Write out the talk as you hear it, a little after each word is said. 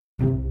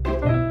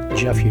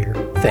Jeff here.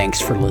 Thanks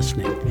for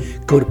listening.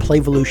 Go to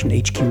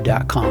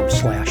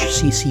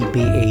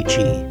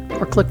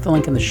playvolutionhq.com/CCBAG or click the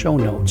link in the show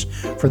notes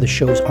for the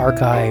show's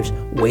archives,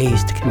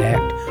 ways to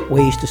connect,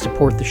 ways to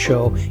support the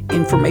show,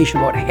 information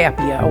about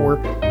happy hour,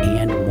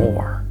 and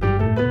more.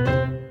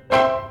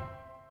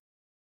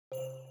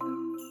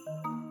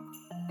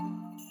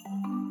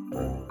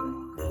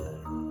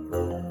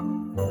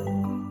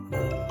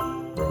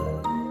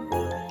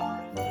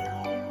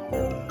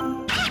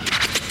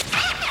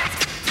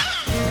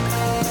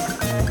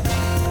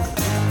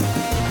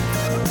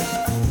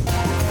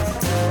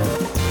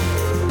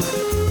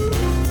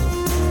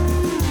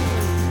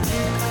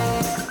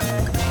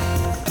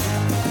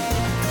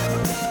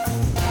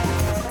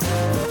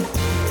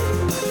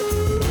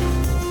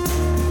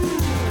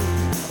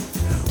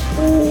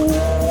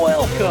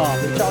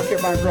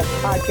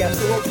 Podcast,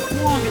 the world's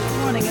longest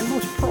running and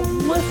most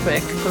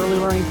prolific early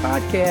learning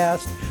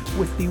podcast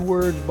with the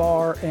words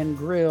bar and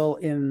grill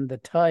in the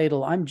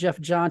title. I'm Jeff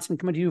Johnson,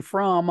 coming to you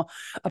from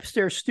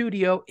upstairs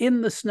studio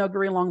in the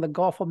snuggery along the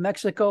Gulf of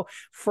Mexico,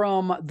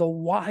 from the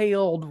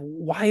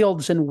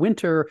wilds and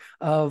winter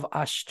of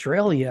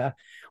Australia.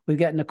 We've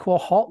got Nicole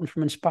Halton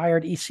from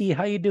Inspired EC.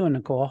 How you doing,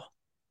 Nicole?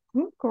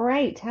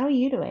 Great. How are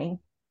you doing?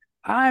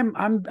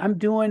 I'm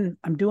doing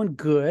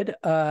good.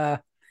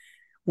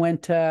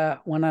 Went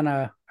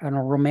on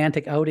a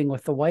romantic outing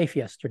with the wife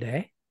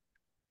yesterday.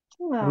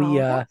 Oh,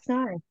 that's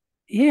nice.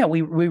 Yeah,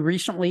 we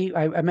recently,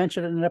 I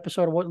mentioned in an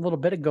episode a little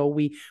bit ago,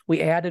 we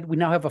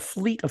now have a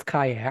fleet of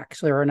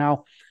kayaks. There are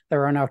now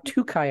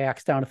 2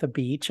 kayaks down at the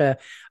beach.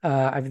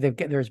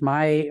 There's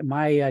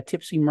my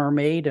Tipsy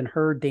Mermaid and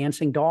her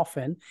Dancing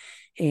Dolphin,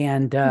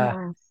 and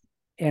Nice.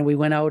 and we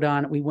went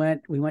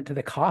to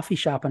the coffee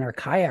shop in our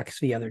kayaks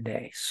the other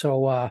day.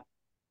 So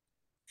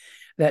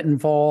that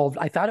involved,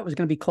 I thought it was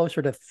going to be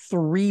closer to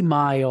 3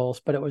 miles,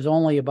 but it was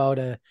only about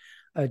a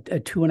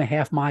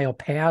 2.5 mile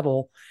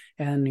paddle.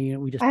 And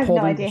we just I have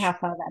pulled no idea how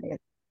far that is.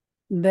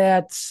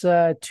 That's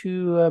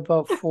to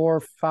about 4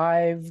 or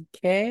 5K.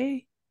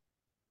 Okay,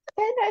 no,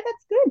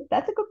 that's good.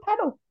 That's a good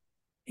paddle.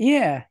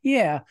 Yeah.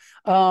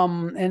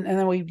 And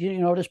then we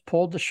just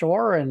pulled to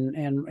shore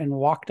and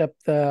walked up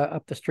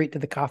the street to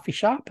the coffee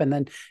shop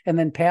and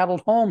then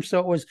paddled home.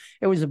 So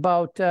it was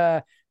about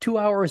 2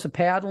 hours of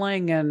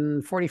paddling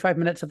and 45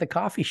 minutes at the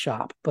coffee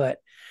shop. But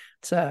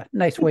it's a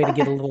nice way to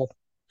get a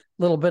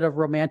little bit of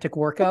romantic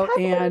workout.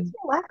 And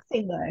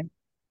relaxing though.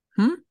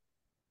 The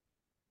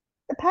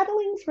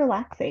paddling's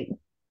relaxing.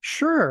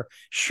 Sure.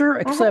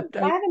 Except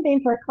I haven't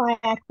been for a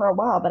kayak for a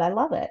while, but I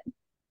love it.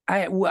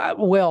 I've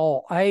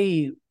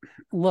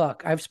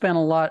spent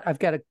I've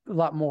got a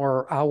lot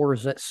more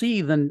hours at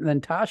sea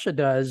than Tasha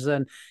does.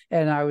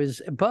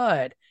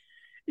 But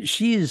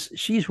she's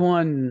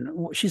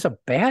a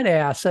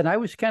badass. And I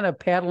was kind of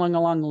paddling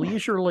along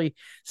leisurely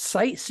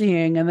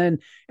sightseeing. And then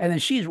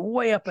she's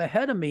way up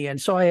ahead of me.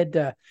 And so I had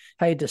to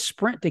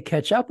sprint to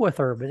catch up with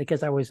her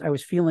because I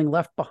was feeling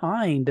left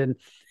behind.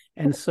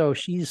 And so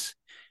she's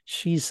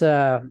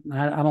I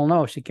don't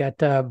know, she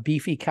got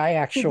beefy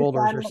kayak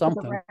shoulders or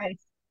something.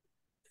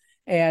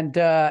 And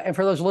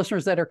for those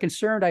listeners that are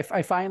concerned, I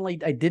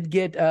did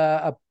get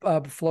a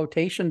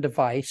flotation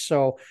device,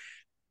 so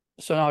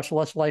now it's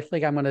less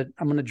likely I'm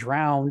gonna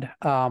drown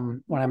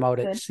when I'm out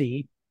at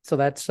sea. So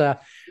that's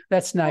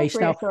nice.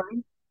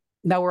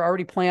 Now we're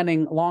already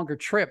planning longer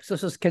trips.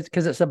 This is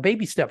because it's a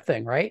baby step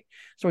thing, right?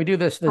 So we do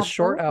this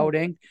short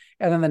outing,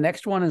 and then the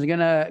next one is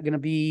gonna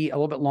be a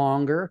little bit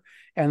longer,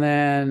 and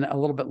then a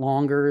little bit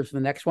longer is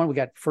the next one. We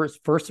got first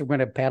we're going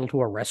to paddle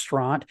to a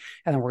restaurant,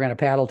 and then we're going to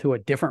paddle to a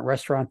different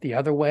restaurant the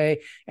other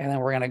way, and then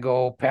we're going to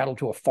go paddle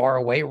to a far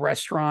away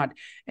restaurant,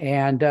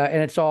 and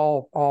it's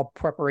all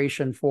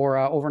preparation for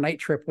an overnight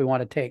trip we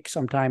want to take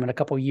sometime in a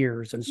couple of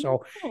years. And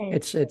so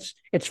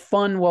it's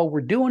fun while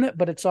we're doing it,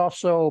 but it's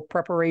also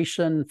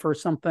preparation for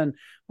something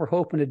we're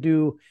hoping to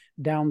do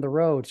down the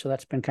road. So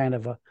that's been kind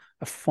of a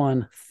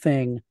fun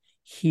thing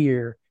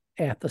here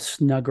at the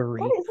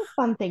snuggery. That is a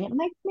fun thing. It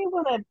makes me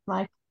want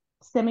to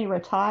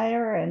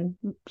semi-retire and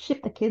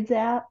ship the kids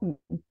out and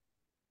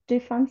do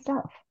fun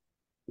stuff.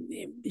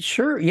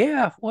 Sure,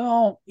 yeah.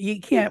 Well,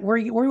 you can't.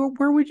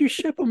 Where would you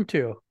ship them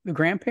to? The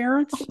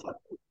grandparents?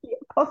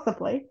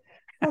 Possibly.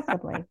 I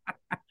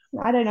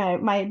don't know.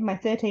 My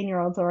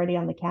 13-year-old's already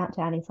on the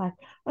countdown. He's like,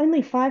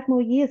 only 5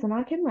 more years and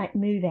I can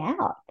move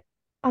out.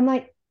 I'm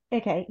like,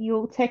 okay,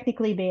 you'll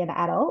technically be an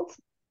adult,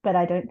 but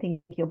I don't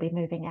think you'll be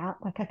moving out.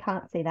 I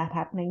can't see that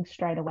happening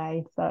straight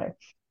away. So,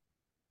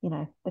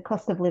 the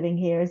cost of living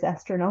here is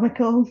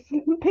astronomical.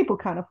 People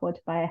can't afford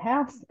to buy a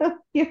house.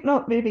 You're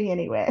not moving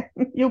anywhere.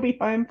 You'll be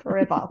home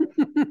forever.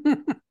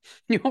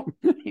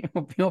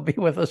 You'll be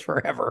with us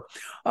forever.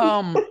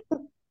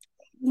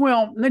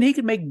 Well, then he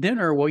could make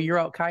dinner while you're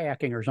out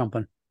kayaking or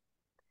something.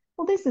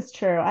 Well, this is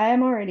true. I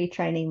am already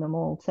training them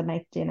all to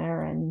make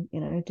dinner and,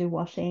 do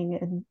washing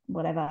and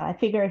whatever. I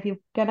figure if you're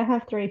going to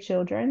have 3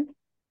 children,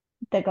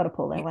 they've got to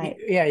pull their weight.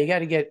 Yeah, you got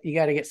to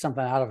get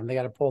something out of them. They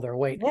got to pull their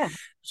weight. Yeah.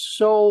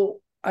 So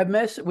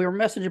we were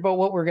messaging about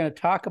what we're going to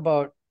talk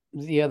about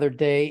the other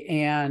day,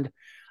 and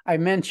I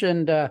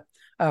mentioned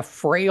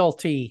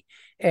frailty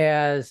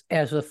as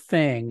a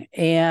thing,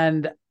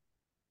 and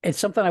it's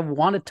something I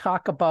want to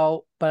talk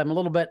about, but I'm a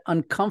little bit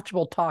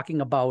uncomfortable talking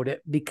about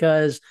it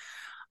because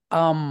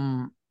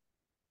um,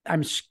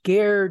 I'm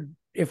scared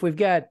if we've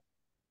got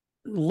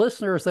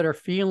listeners that are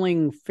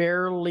feeling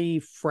fairly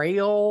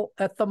frail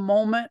at the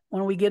moment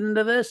when we get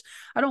into this.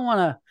 I don't want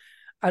to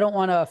I don't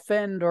want to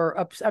offend or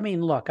upset. I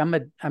mean, look, I'm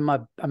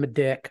a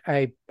dick.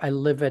 I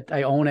live it.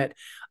 I own it.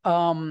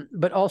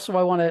 But also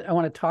I want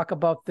to talk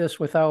about this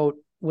without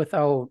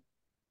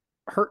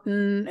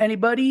hurting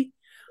anybody.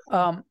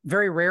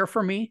 Very rare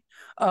for me.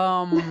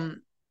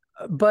 Um,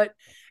 but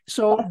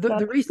so That's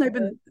the reason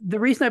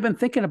understandable. I've been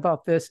thinking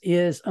about this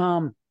is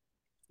you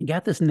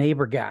got this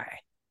neighbor guy,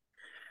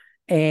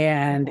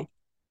 and Okay.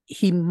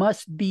 he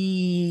must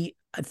be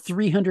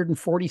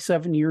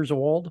 347 years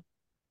old,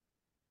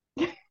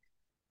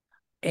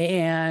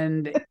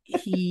 and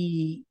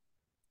he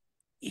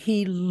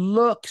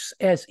looks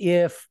as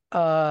if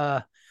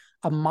a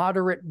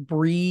moderate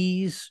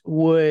breeze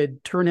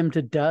would turn him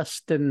to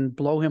dust and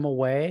blow him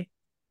away.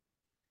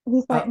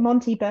 He's like Uh,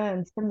 Monty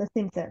Burns from The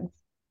Simpsons.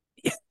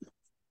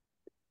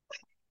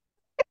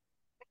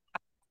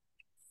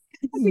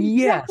 That's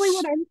exactly yes.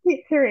 what I'm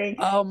picturing.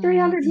 Yes.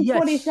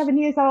 347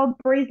 years old,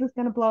 breeze is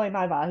going to blow him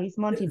over. He's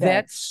Monty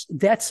Burns.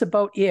 That's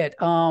about it.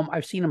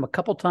 I've seen him a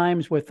couple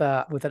times with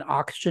an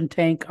oxygen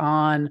tank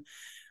on.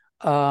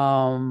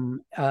 Well,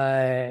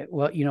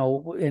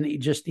 and he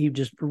just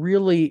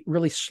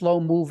really slow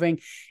moving,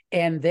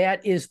 and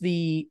that is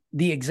the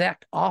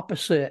exact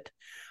opposite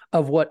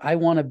of what I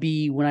want to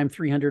be when I'm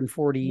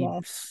 340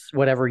 Yes.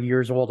 whatever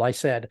years old, I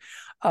said.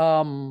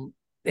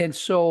 And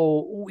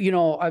so,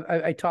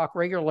 I talk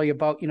regularly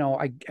about,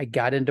 I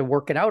got into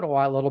working out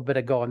a little bit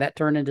ago, and that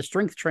turned into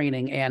strength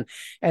training, and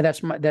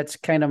that's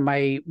kind of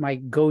my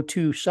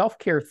go-to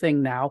self-care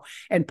thing now.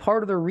 And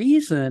part of the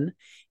reason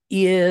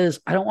is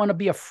I don't want to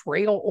be a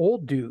frail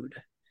old dude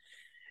I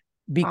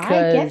get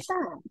because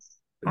that.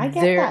 I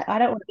get there, that. I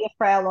don't want to be a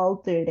frail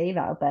old dude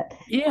either, but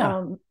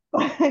yeah,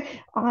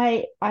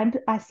 I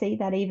see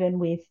that even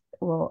with,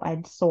 well,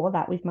 I saw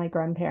that with my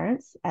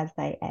grandparents as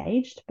they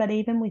aged, but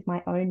even with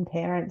my own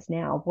parents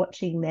now,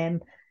 watching them,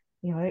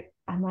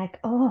 I'm like,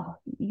 oh,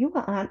 you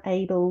aren't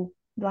able,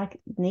 like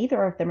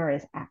neither of them are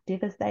as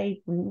active as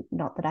they,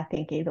 not that I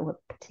think either were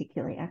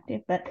particularly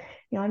active, but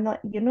you're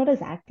not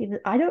as active.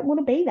 I don't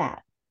want to be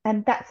that.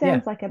 And that yeah,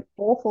 sounds like an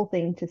awful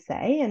thing to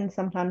say. And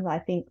sometimes I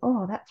think,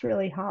 oh, that's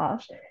really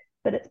harsh.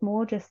 But it's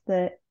more just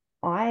that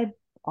I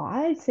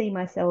I see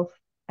myself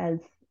as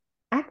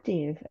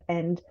active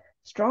and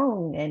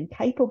strong and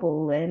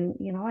capable. And,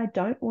 I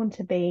don't want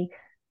to be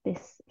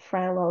this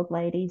frail old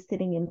lady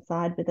sitting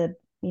inside with a,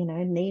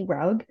 knee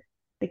rug,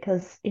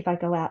 because if I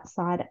go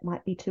outside, it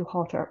might be too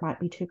hot or it might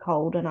be too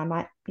cold and I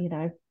might,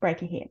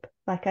 break a hip.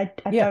 Like I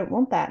yeah, don't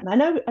want that. And I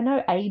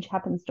know age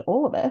happens to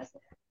all of us,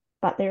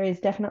 but there is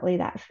definitely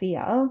that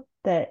fear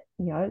that,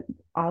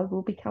 I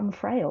will become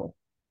frail.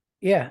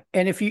 yeah.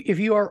 And if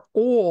you are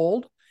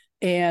old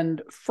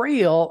and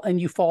frail and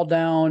you fall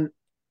down,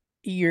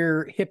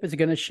 your hip is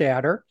going to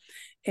shatter,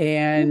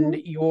 and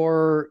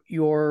Mm-hmm.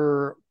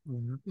 you're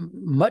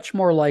much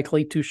more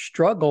likely to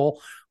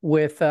struggle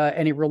with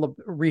any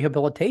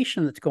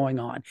rehabilitation that's going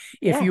on.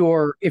 Yeah.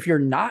 If you're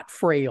not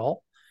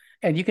frail,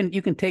 and you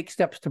can take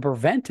steps to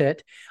prevent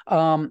it,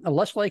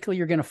 less likely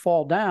you're going to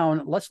fall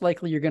down, less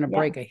likely you're going to Yeah.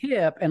 break a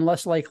hip, and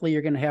less likely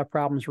you're going to have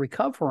problems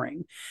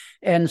recovering.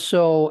 And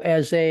so,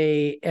 as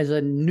a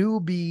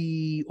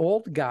newbie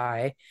old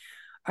guy,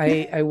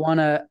 I want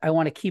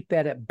to keep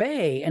that at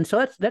bay. And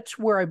so that's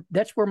where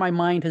my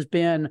mind has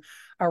been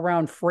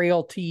around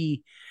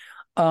frailty.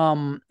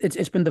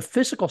 It's been the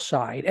physical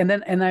side,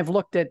 and I've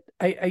looked at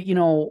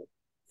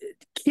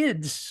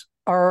kids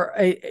are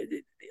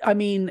I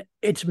mean,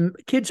 it's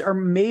kids are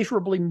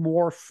measurably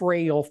more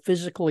frail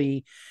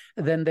physically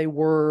than they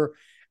were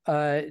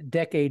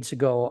decades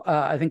ago.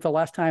 I think the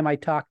last time I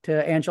talked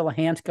to Angela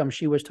Hanscom,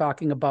 she was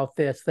talking about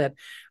this,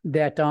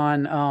 that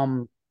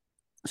on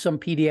some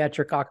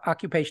pediatric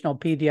occupational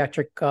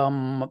pediatric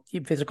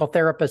physical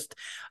therapist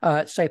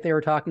site, they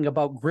were talking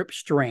about grip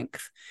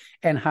strength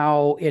and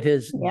how it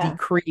has Yeah.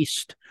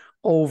 decreased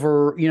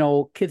over,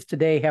 kids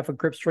today have a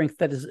grip strength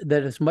that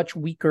is much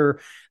weaker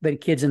than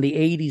kids in the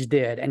 80s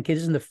did, and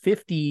kids in the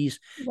 50s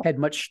Yeah. had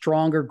much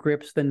stronger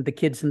grips than the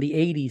kids in the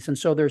 80s. And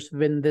so there's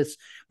been this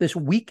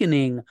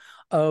weakening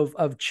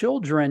of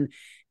children,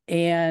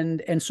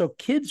 and so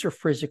kids are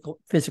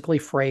physically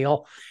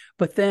frail.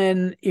 But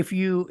then if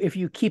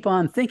you keep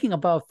on thinking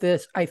about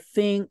this, I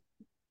think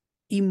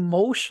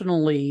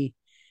emotionally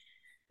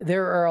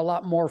there are a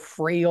lot more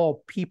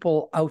frail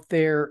people out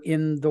there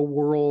in the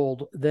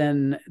world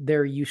than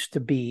there used to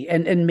be.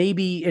 And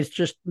maybe it's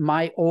just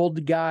my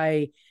old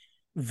guy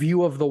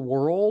view of the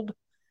world,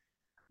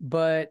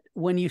 But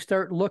when you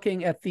start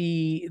looking at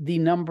the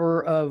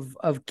number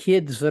of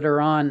kids that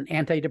are on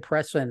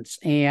antidepressants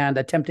and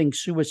attempting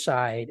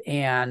suicide,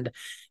 and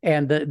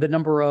the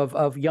number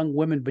of young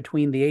women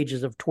between the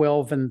ages of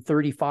 12 and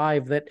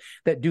 35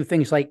 that do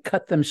things like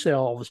cut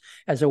themselves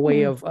as a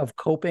way Mm. of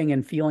coping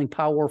and feeling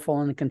powerful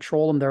and in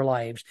control in their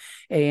lives,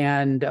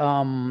 and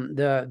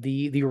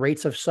the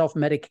rates of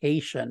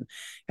self-medication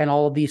and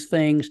all of these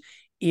things,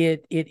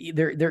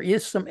 there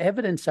is some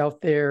evidence out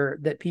there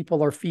that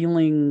people are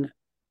feeling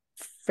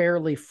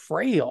fairly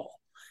frail.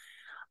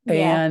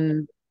 Yeah.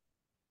 And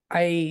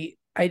I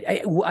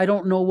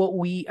don't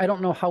know I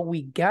don't know how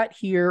we got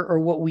here or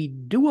what we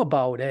do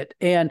about it.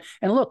 And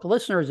look,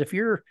 listeners, if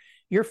you're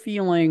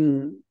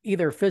feeling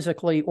either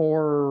physically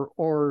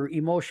or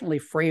emotionally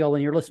frail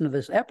and you're listening to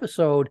this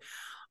episode,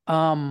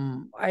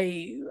 I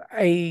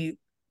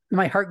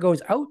my heart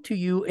goes out to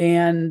you,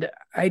 and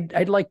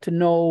I'd like to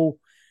know,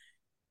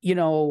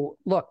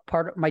 look,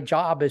 part of my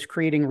job is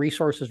creating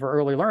resources for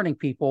early learning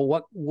people.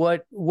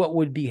 What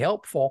would be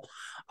helpful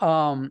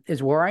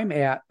is where I'm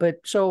at. But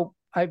so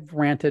I've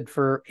ranted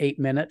for 8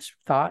 minutes.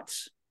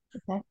 Thoughts?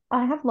 Okay.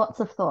 I have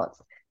lots of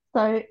thoughts.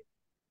 So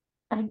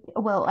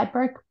I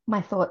broke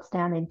my thoughts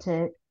down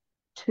into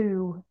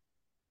two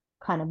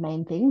kind of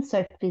main things.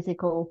 So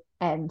physical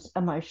and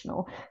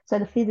emotional. So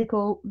the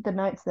physical, the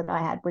notes that I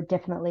had were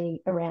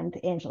definitely around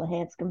Angela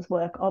Hanscom's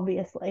work,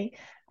 obviously.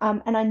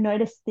 And I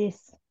noticed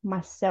this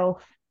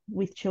myself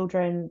with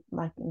children,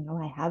 like,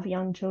 I have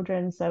young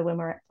children. So when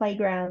we're at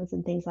playgrounds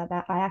and things like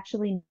that, I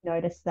actually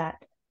noticed that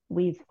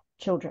with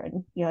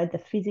children,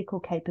 the physical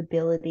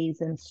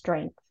capabilities and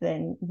strength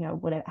and,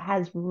 whatever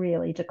has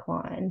really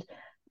declined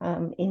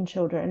in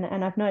children.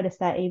 And I've noticed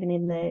that even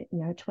in the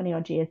 20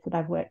 odd years that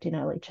I've worked in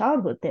early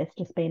childhood, there's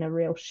just been a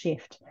real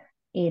shift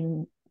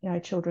in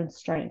children's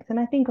strength. And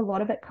I think a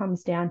lot of it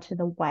comes down to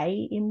the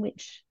way in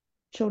which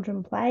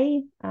children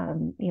play.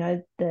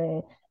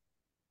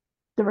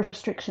 The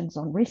restrictions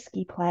on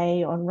risky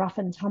play, on rough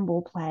and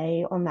tumble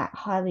play, on that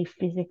highly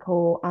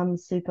physical,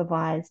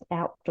 unsupervised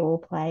outdoor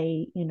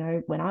play.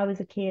 When I was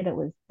a kid, it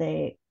was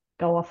the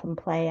go off and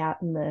play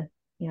out in the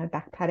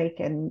back paddock,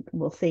 and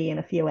we'll see in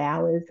a few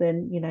hours.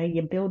 And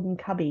you're building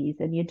cubbies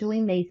and you're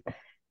doing these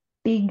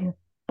big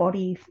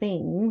body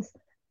things,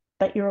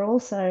 but you're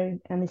also,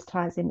 and this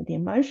ties in with the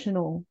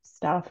emotional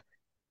stuff,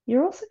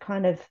 you're also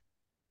kind of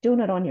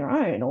doing it on your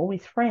own or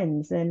with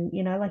friends, and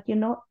like you're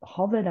not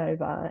hovered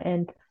over.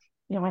 And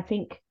I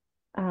think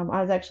I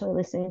was actually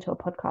listening to a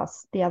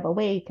podcast the other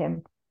week,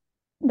 and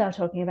they were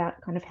talking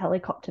about kind of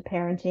helicopter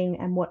parenting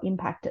and what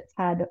impact it's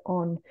had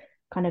on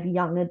kind of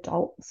young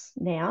adults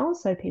now.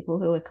 So people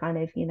who are kind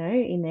of,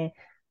 in their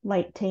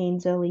late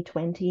teens, early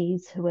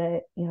 20s, who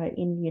are,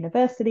 in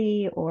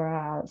university or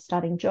are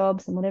starting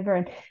jobs and whatever.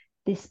 And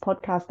this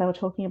podcast, they were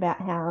talking about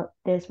how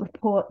there's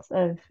reports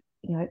of,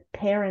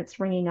 parents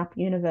ringing up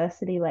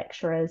university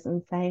lecturers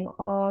and saying,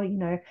 oh,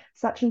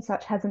 such and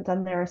such hasn't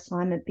done their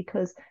assignment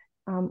because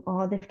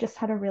oh, they've just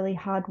had a really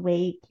hard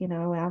week,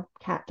 our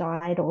cat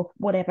died or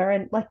whatever.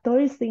 And like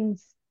those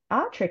things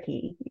are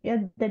tricky. Yeah,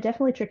 they're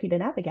definitely tricky to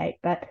navigate.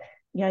 But,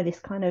 this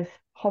kind of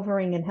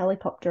hovering and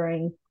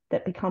helicoptering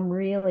that become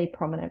really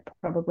prominent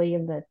probably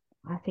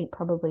I think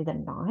probably the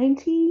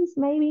 90s,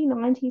 maybe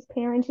 90s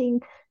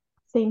parenting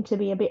seemed to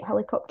be a bit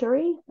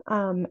helicoptery,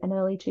 and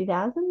early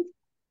 2000s.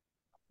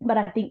 But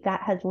I think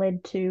that has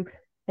led to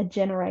a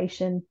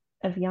generation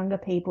of younger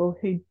people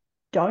who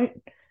don't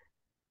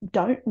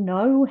don't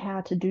know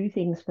how to do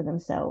things for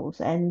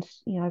themselves, and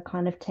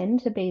kind of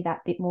tend to be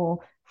that bit more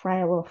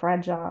frail or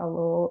fragile,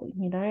 or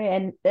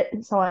and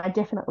so I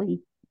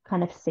definitely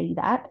kind of see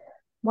that.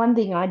 One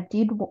thing I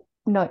did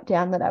note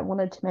down that I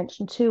wanted to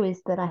mention too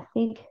is that I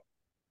think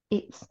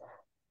it's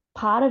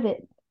part of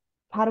it,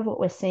 part of what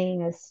we're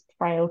seeing as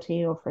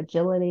frailty or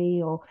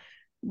fragility or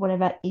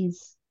whatever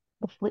is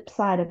the flip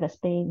side of us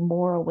being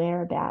more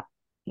aware about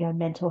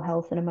mental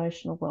health and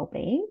emotional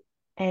well-being.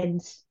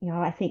 And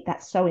I think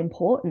that's so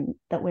important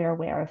that we're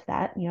aware of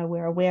that.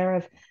 We're aware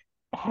of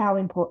how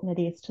important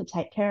it is to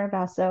take care of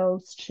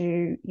ourselves,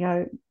 to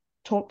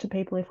talk to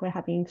people if we're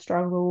having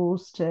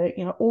struggles, to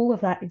all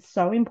of that is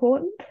so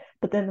important.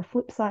 But then the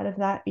flip side of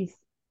that is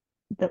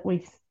that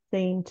we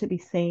seem to be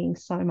seeing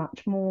so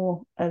much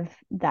more of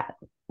that.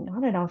 I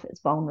don't know if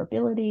it's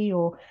vulnerability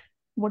or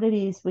what it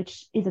is,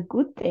 which is a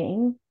good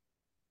thing,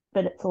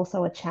 but it's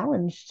also a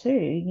challenge too,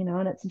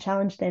 and it's a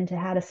challenge then to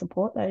how to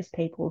support those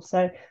people.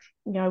 So,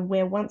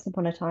 where once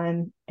upon a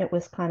time it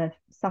was kind of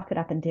suck it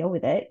up and deal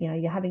with it,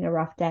 you're having a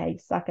rough day,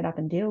 suck it up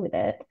and deal with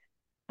it.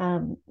 I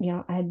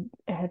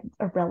had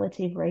a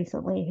relative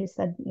recently who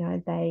said,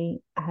 they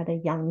had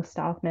a young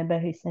staff member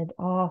who said,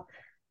 oh,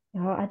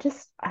 I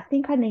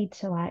think I need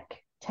to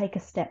like take a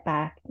step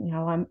back.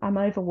 I'm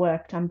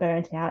overworked, I'm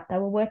burnt out. They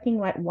were working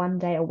like one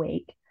day a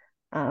week.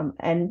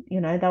 And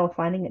they were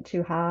finding it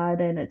too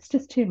hard and it's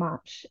just too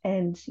much.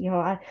 And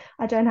I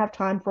don't have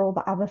time for all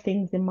the other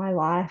things in my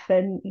life.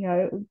 And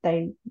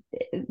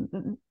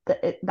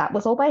that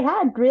was all they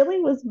had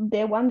really, was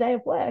their one day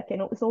of work,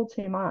 and it was all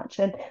too much.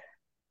 And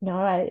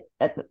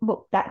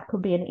look, that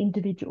could be an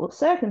individual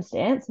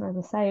circumstance. And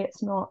as I say,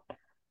 it's not,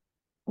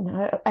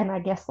 and I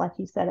guess, like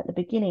you said at the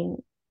beginning,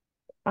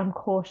 I'm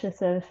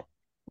cautious of,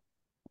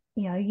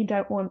 you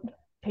don't want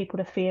people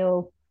to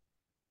feel,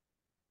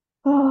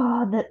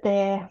 that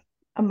their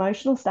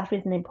emotional stuff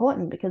isn't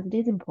important, because it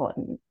is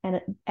important,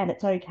 and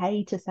it's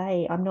okay to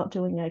say I'm not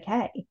doing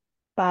okay.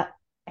 But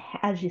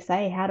as you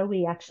say, how do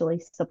we actually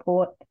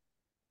support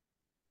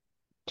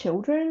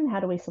children? How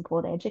do we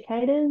support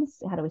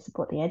educators? How do we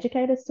support the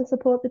educators to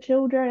support the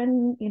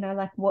children?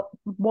 Like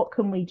what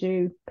can we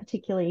do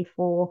particularly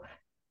for,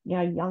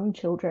 young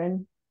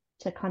children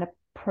to kind of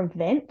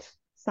prevent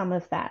some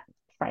of that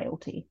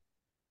frailty?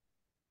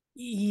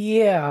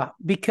 Yeah,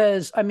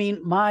 because I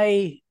mean,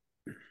 my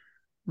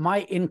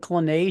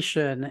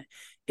inclination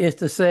is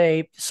to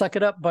say, suck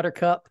it up,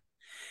 buttercup,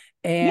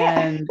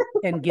 Yeah.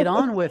 and get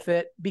on with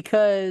it,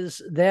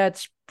 because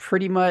that's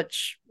pretty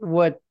much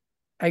what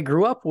I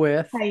grew up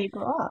with. How you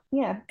grew up.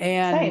 Yeah.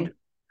 And Same.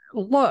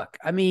 look,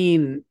 I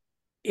mean,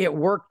 it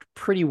worked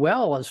pretty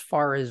well as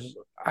far as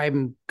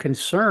I'm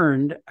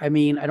concerned. I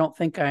mean, I don't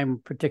think I'm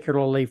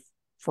particularly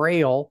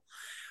frail,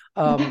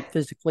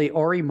 physically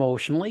or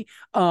emotionally,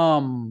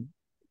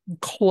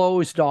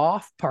 closed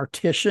off,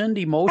 partitioned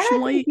I don't think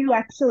emotionally. you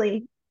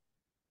actually,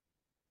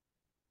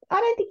 I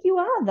don't think you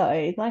are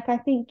though. Like, I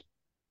think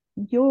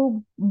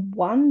you're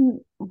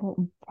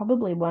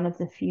probably one of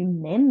the few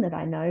men that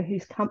I know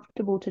who's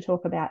comfortable to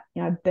talk about,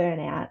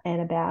 burnout,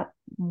 and about,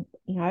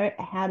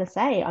 how to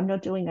say I'm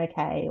not doing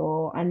okay,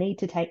 or I need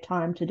to take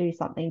time to do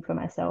something for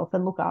myself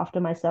and look after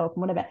myself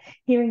and whatever.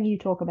 Hearing you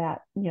talk about,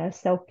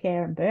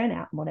 self-care and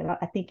burnout and whatever,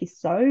 I think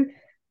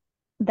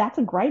that's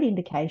a great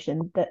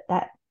indication that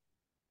that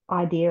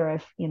idea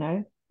of,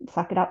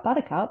 suck it up,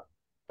 buttercup,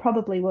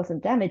 probably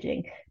wasn't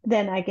damaging.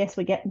 Then I guess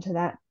we get into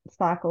that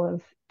cycle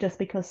of, just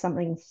because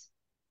something's,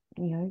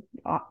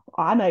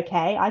 I'm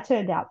okay, I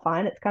turned out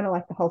fine. It's kind of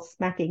like the whole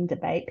smacking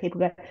debate.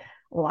 People go,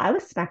 well, I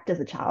was smacked as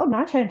a child and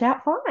I turned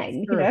out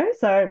fine, Sure.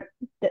 so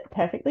that's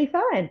perfectly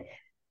fine.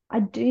 I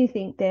do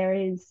think there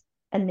is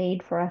a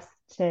need for us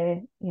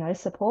to,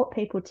 support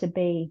people to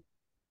be,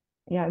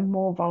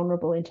 more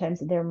vulnerable in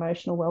terms of their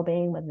emotional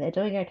well-being, whether they're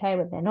doing okay,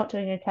 whether they're not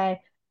doing okay.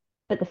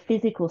 But the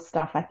physical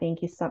stuff, I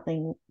think, is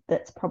something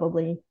that's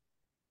probably,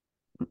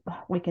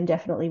 we can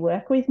definitely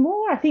work with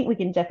more. I think we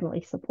can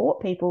definitely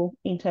support people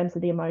in terms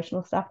of the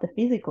emotional stuff. The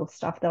physical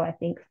stuff, though, I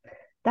think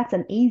that's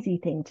an easy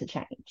thing to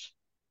change.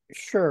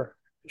 Sure,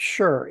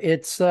 sure.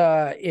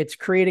 It's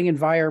creating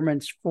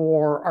environments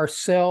for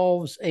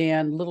ourselves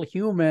and little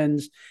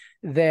humans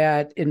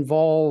that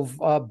involve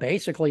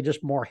basically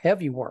just more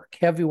heavy work.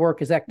 Heavy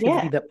work is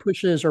activity Yeah. that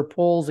pushes or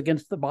pulls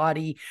against the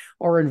body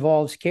or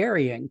involves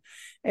carrying.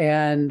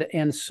 And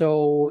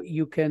so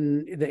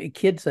the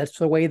kids, that's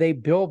the way they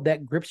build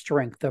that grip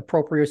strength, the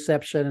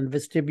proprioception and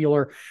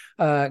vestibular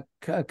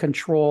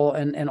control,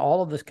 and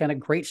all of this kind of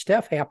great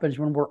stuff happens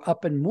when we're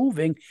up and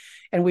moving.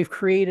 And we've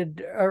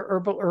created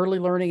early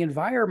learning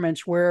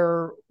environments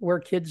where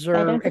kids They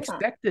are don't do that.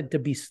 expected to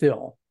be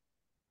still,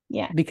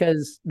 Yeah.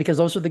 because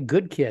those are the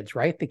good kids,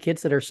 right? The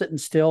kids that are sitting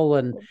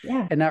still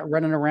Yeah. and not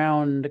running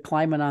around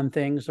climbing on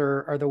things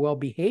are the well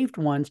behaved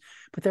ones,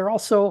 but they're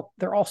also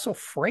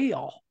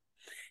frail.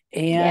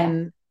 Yeah.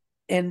 And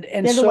and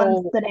and They're the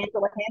ones so that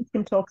Angela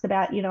Hanscom talks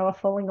about, are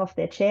falling off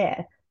their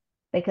chair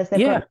because they've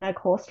yeah, got no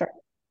core strength.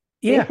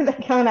 They yeah,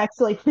 can't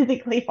actually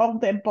physically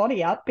hold their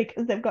body up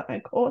because they've got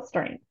no core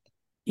strength.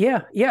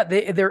 yeah.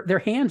 Their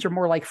hands are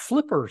more like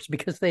flippers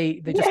because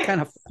they just Yeah. kind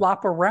of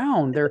flop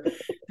around. They're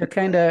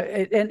kind of,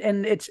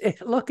 and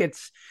look,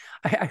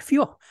 I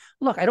feel,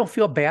 look, I don't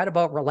feel bad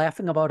about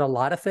laughing about a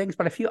lot of things,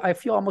 but I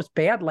feel almost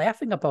bad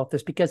laughing about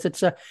this, because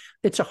it's a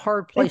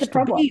hard It's a place to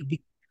problem.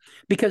 be,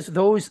 because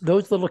those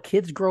little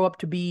kids grow up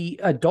to be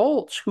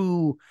adults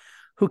who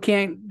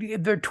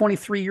can't, they're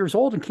 23 years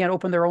old and can't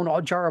open their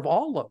own jar of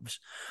olives.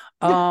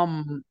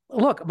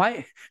 Look,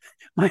 my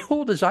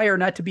whole desire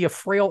not to be a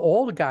frail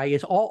old guy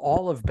is all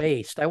olive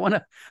based. I want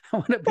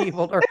to be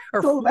able to, or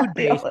It's all food about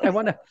the based. I olives.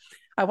 want to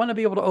I want to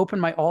be able to open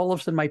my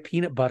olives and my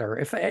peanut butter.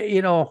 If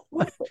Well,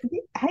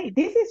 hey,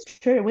 this is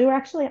true. We were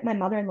actually at my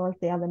mother-in-law's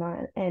the other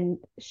night, and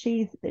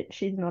she's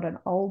not an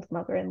old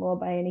mother-in-law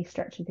by any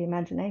stretch of the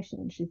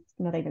imagination. She's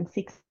not even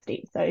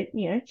 60. So,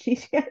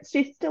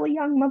 she's still a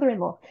young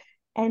mother-in-law.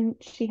 And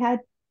she had,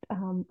 I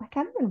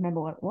can't even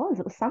remember what it was.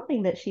 It was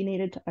something that she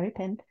needed to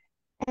open,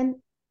 and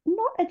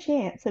not a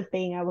chance of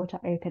being able to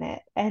open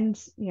it. And,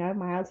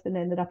 my husband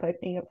ended up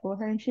opening it for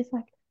her, and she's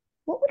like,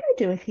 what would I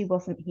do if he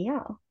wasn't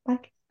here?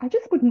 Like, I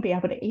just wouldn't be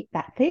able to eat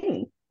that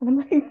thing. And I'm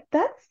like,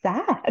 that's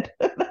sad.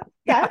 That's sad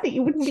yeah, that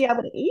you wouldn't be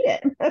able to eat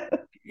it.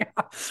 yeah.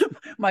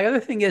 My other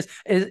thing is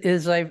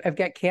I've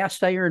got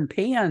cast iron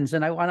pans,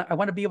 and I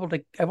want to be able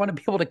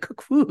to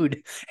cook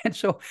food, and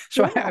so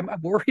Yeah. I'm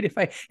worried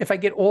if I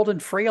get old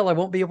and frail, I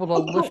won't be able to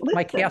lift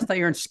my Listen, cast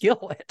iron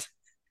skillet.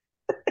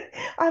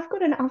 I've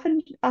got an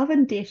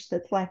oven dish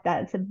that's like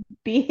that. It's a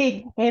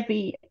big,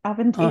 heavy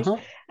oven dish, Uh-huh.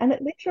 and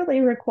it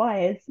literally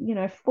requires,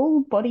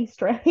 full body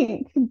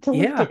strength to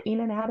lift Yeah, it in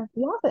and out of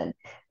the oven.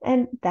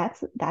 And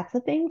that's a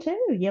thing too.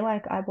 You're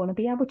like, I want to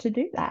be able to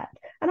do that.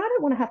 And I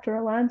don't want to have to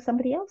rely on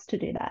somebody else to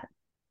do that.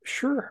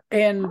 sure. I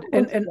And want to be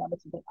able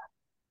to do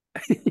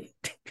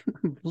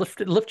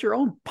lift your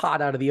own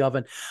pot out of the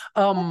oven.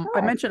 that. That's I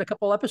right. mentioned a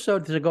couple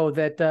episodes ago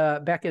that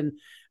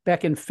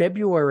back in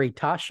February,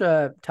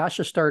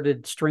 Tasha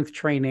started strength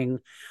training,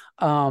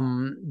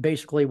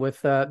 basically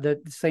with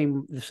the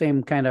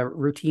same kind of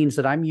routines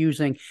that I'm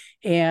using,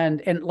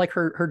 and like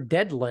her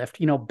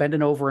deadlift,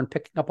 bending over and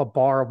picking up a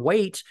bar of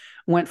weights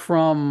went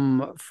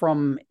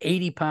from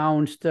 80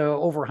 pounds to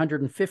over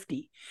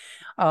 150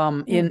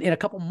 Mm, in a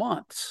couple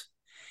months.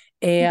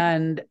 yeah,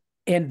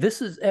 And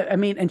this is, I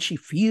mean, and she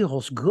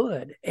feels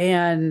good,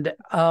 and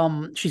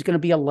she's going to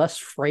be a less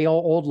frail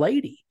old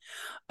lady.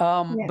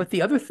 yeah, But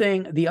the other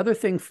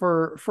thing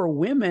for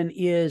women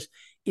is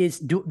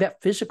do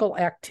that physical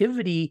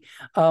activity,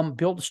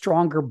 build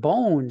stronger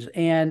bones,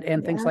 and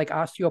things yeah. like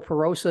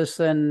osteoporosis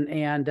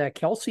and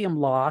calcium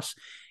loss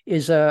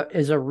is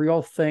a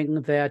real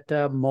thing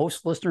that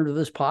most listeners to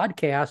this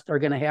podcast are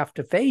going to have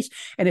to face.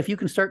 And if you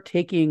can start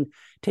taking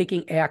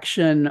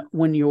action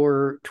when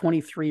you're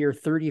 23 or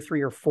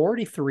 33 or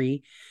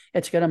 43,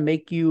 it's going to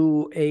make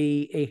you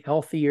a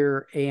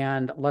healthier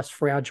and less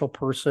fragile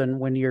person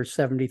when you're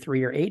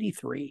 73 or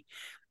 83.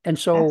 And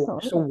so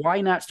Absolutely.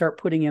 why not start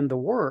putting in the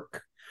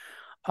work,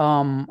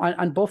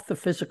 on both the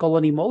physical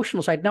and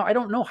emotional side? Now, I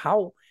don't know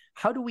how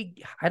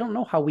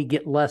we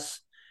get less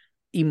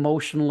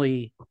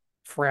emotionally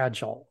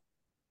fragile.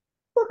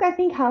 Look, I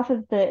think half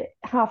of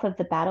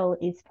the battle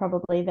is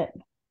probably that,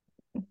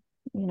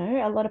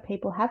 a lot of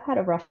people have had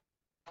a rough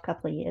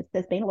couple of years.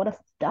 There's been a lot of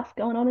stuff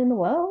going on in the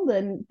world,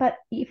 but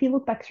if you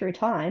look back through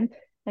time,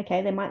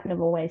 okay, there mightn't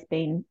have always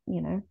been,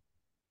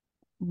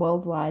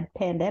 worldwide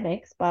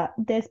pandemics, but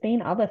there's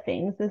been other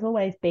things. There's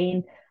always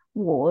been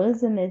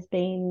wars, and there's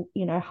been,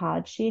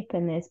 hardship,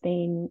 and there's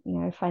been,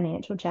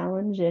 financial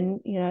challenge, and,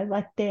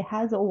 like there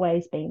has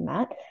always been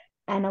that.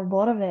 And a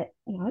lot of it,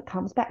 it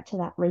comes back to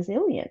that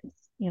resilience.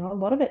 A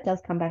lot of it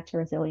does come back to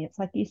resilience.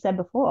 Like you said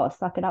before,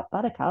 suck it up,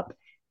 buttercup.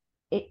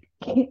 It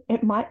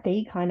it might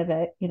be kind of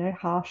a,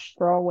 harsh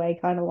throwaway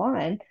kind of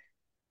line,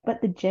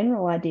 but the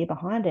general idea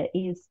behind it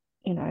is,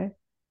 you know,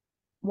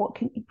 what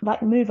can,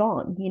 like, move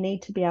on. You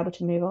need to be able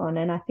to move on.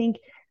 And I think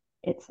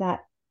it's that,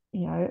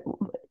 you know,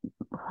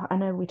 I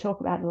know we talk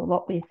about it a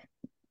lot with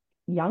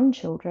young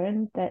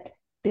children, that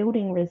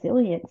building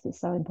resilience is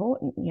so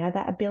important.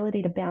 That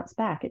ability to bounce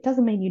back. It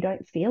doesn't mean you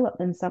don't feel it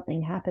when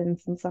something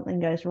happens and something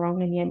goes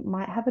wrong, and you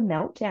might have a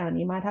meltdown.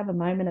 You might have a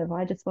moment of,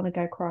 I just want to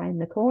go cry in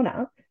the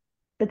corner.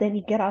 But then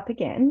you get up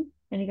again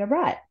and you go,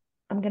 right,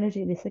 I'm going to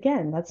do this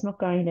again. That's not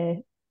going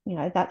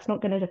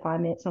to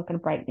define me. It's not going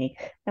to break me.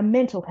 And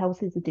mental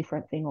health is a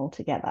different thing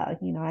altogether.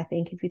 I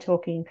think if you're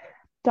talking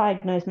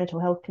diagnosed mental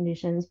health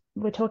conditions,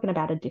 we're talking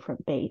about a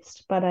different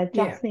beast. But I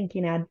Yeah. just think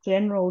in our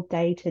general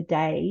day to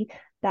day,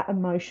 that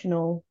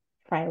emotional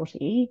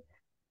frailty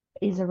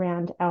is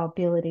around our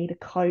ability to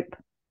cope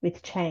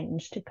with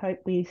change, to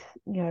cope with,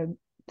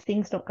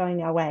 things not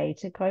going our way,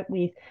 to cope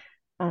with,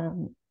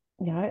 um,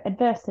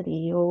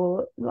 adversity,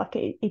 or like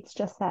it's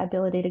just that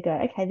ability to go,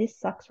 okay, this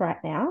sucks right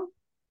now,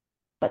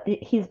 but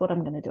here's what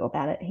I'm going to do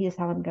about it. Here's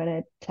how I'm going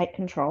to take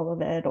control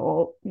of it,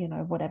 or,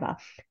 whatever.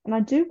 And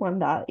I do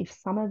wonder if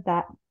some of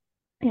that,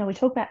 we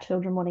talk about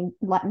children wanting,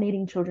 like,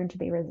 needing children to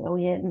be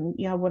resilient,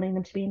 and, wanting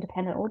them to be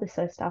independent, all this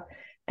sort of stuff.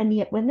 And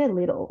yet when they're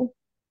little,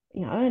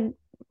 and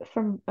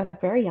from a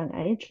very young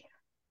age,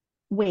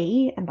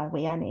 and by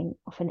we I mean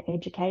often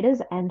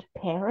educators and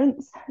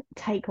parents,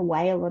 take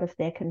away a lot of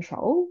their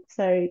control.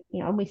 So,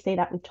 and we see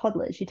that with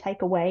toddlers. You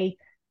take away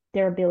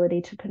their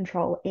ability to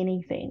control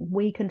anything.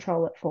 We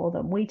control it for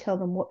them. We tell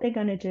them what they're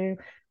going to do,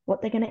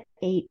 what they're going to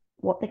eat,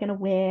 what they're going to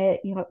wear,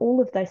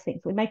 all of those things.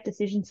 We make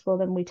decisions for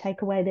them. We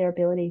take away their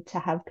ability to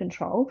have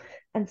control.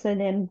 And so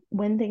then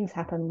when things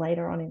happen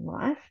later on in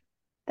life,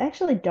 they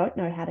actually don't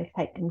know how to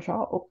take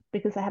control,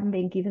 because they haven't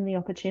been given the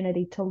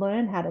opportunity to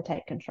learn how to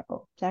take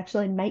control, to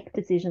actually make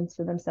decisions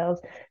for themselves,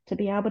 to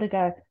be able to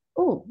go,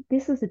 oh,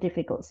 this is a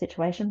difficult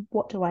situation.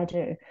 What do I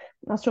do?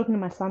 I was talking to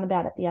my son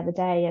about it the other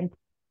day, and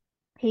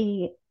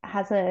he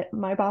has a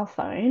mobile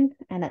phone,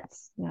 and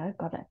it's,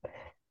 got a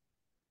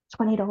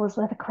 $20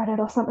 worth of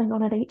credit or something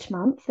on it each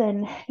month.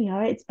 And,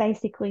 it's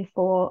basically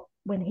for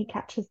when he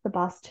catches the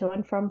bus to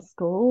and from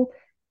school,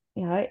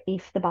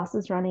 if the bus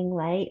is running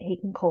late, he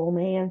can call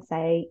me and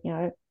say,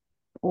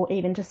 or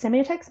even just send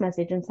me a text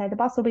message and say the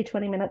bus will be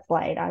 20 minutes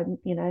late. I'm,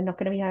 not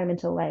going to be home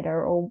until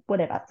later, or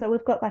whatever. So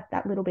we've got like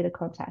that little bit of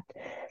contact.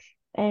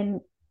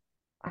 And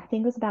I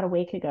think it was about a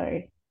week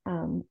ago,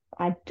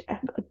 I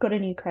got a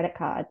new credit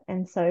card.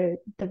 And so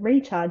the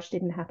recharge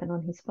didn't happen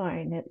on his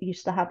phone. It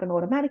used to happen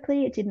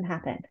automatically. It didn't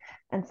happen.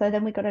 And so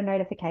then we got a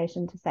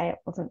notification to say it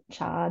wasn't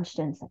charged.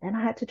 And so then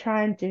I had to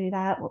try and do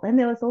that. Well, then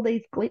there was all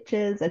these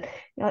glitches, and,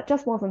 it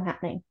just wasn't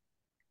happening.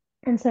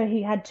 And so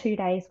he had 2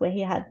 days where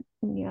he had,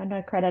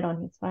 no credit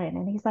on his phone.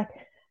 And he's like,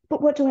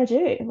 but what do I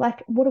do?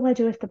 Like, what do I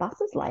do if the bus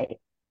is late?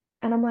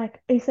 And I'm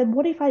like, he said,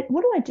 what do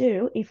I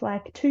do if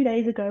like 2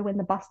 days ago when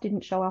the bus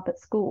didn't show up at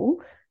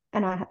school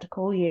and I had to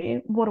call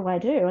you, what do I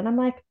do? And I'm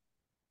like,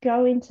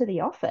 go into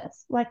the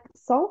office, like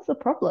solve the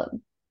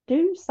problem,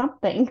 do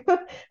something.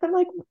 I'm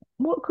like,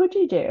 what could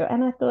you do?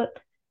 And I thought,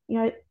 you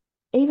know,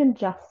 even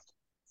just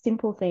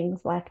simple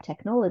things like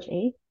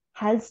technology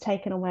has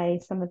taken away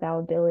some of our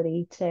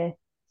ability to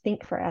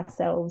think for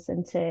ourselves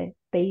and to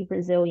be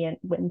resilient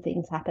when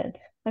things happen.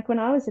 Like when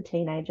I was a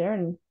teenager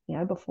and,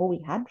 before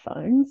we had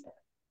phones,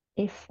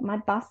 if my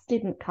bus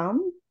didn't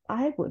come,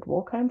 I would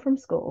walk home from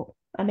school.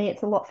 I mean,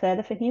 it's a lot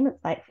further for him.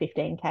 It's like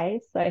 15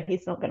 Ks, so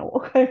he's not going to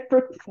walk home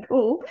from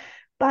school.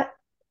 But,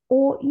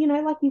 or,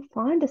 like you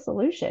find a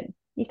solution,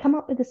 you come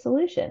up with a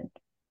solution.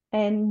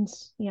 And,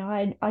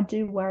 I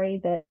do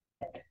worry that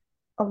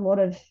a lot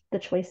of the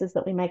choices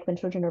that we make when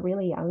children are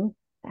really young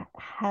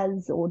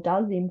has or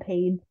does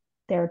impede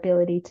their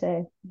ability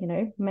to,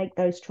 make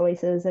those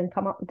choices and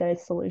come up with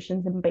those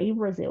solutions and be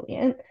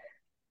resilient,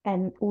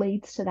 and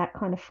leads to that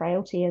kind of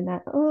frailty and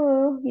that,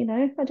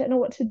 I don't know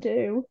what to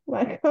do.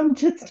 Like,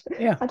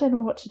 Yeah. I don't know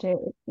what to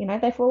do.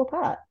 They fall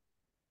apart.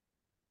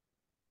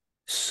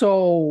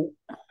 So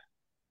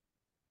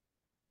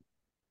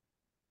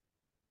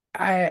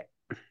I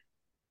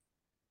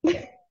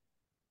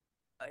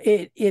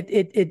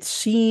it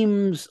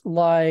seems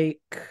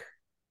like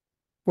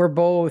we're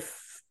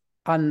both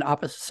on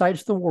opposite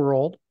sides of the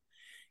world,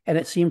 and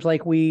it seems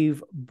like we're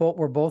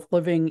both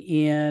living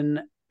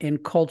in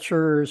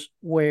cultures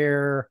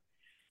where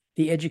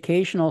the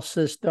educational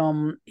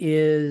system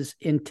is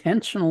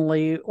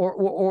intentionally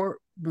or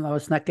no,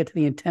 let's not get to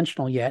the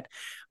intentional yet,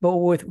 but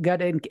we've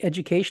got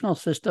educational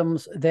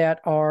systems that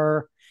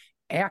are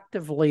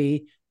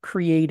actively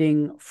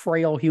creating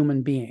frail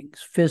human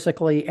beings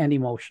physically and Yes.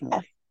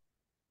 emotionally.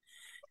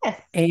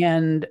 Yes.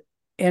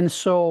 And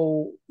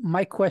so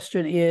my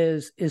question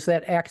is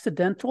that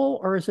accidental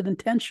or is it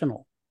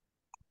intentional?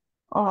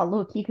 Oh,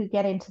 look, you could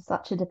get into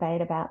such a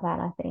debate about that,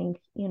 I think.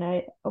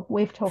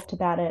 We've talked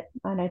about it.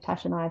 I know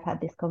Tash and I have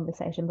had this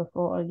conversation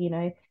before.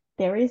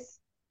 There is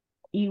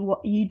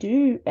you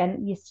do,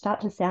 and you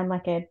start to sound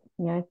like a,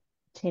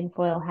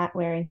 tinfoil hat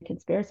wearing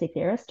conspiracy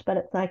theorist, but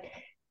it's like,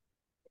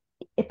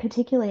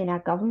 particularly in our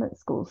government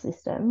school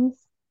systems,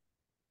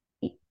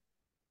 it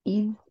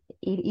is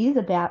it is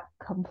about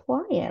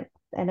compliance,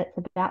 and it's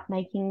about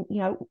making,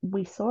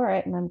 we saw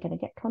it, and I'm going to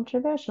get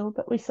controversial,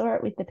 but we saw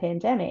it with the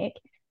pandemic,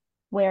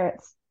 where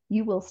it's,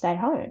 you will stay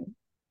home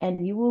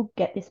and you will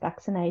get this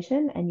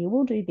vaccination and you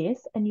will do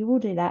this and you will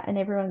do that, and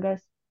everyone goes,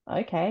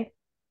 okay.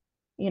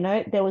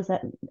 There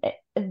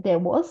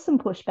was some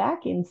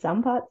pushback in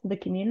some parts of the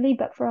community,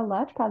 but for a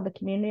large part of the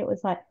community, it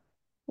was like,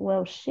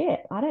 well, shit,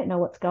 I don't know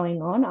what's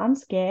going on. I'm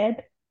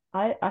scared.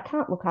 I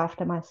can't look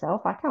after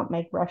myself. I can't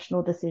make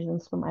rational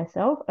decisions for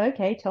myself.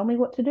 Okay, tell me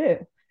what to do.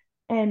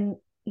 And,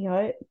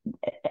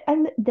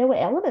 and there were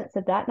elements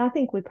of that. And I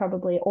think we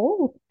probably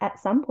all, at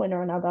some point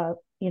or another,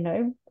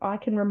 I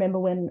can remember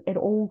when it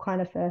all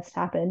kind of first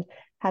happened,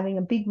 having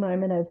a big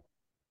moment of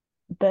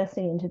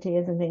bursting into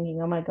tears and thinking,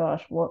 oh my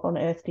gosh, what on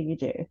earth do you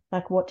do?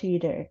 Like, what do you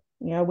do?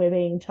 We're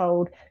being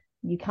told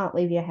you can't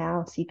leave your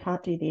house, you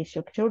can't do this,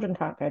 your children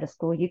can't go to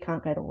school, you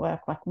can't go to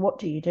work. Like, what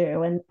do you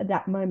do? And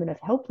that moment of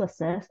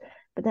helplessness,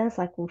 but then it's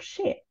like, well,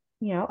 shit,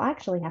 I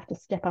actually have to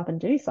step up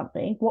and do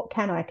something. What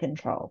can I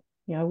control?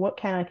 What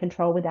can I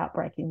control without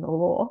breaking the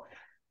law?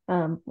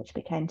 Which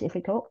became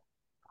difficult.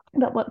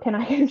 But what can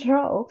I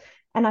control?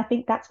 And I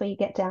think that's where you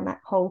get down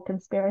that whole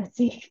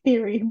conspiracy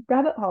theory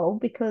rabbit hole,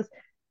 because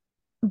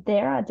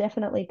there are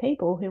definitely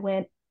people who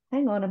went,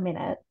 hang on a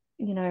minute,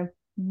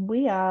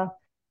 we are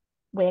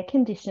we're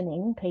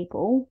conditioning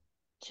people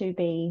to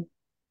be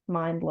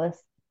mindless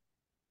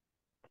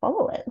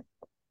followers.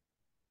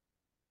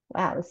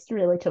 Wow, this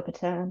really took a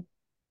turn.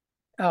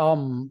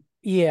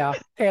 Yeah,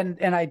 and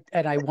I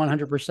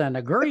 100%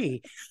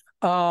 agree.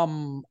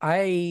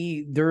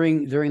 I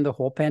during the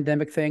whole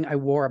pandemic thing, I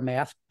wore a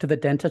mask to the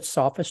dentist's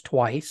office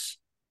twice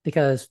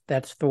because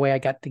that's the way I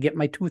got to get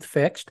my tooth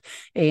fixed.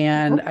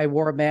 And I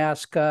wore a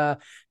mask to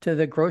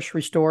the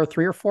grocery store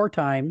 3 or 4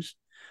 times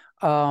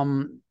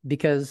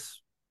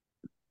because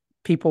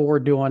people were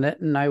doing it,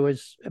 and I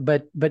was,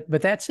 but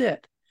that's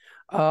it.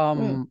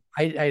 Mm.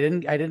 I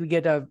didn't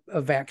get a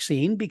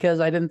vaccine because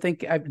I didn't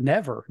think I've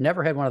never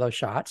had one of those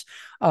shots.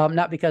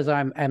 Not because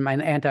I'm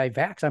an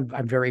anti-vax.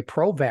 I'm very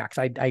pro-vax.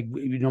 I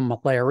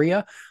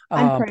malaria,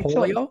 I'm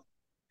pro-choice. polio.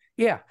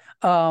 Yeah.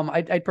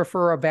 I'd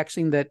prefer a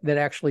vaccine that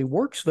actually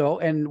works though.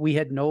 And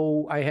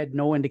I had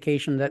no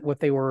indication that what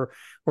they were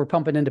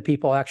pumping into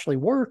people actually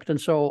worked. And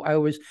so I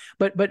was,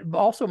 but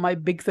also my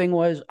big thing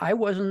was I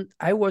wasn't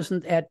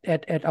at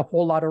a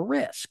whole lot of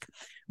risk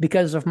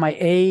because of my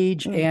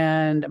age Mm.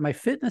 and my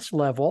fitness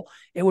level.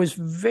 It was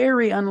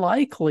very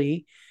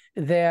unlikely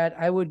that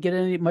I would get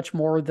any much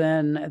more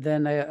than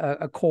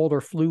a cold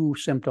or flu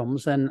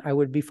symptoms, and I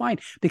would be fine.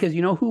 Because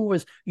you know who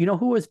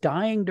was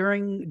dying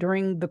during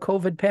the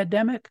COVID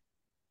pandemic?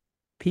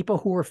 people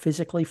who are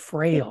physically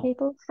Sick frail,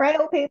 people,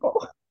 frail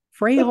people,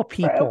 frail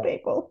frail people,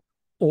 people.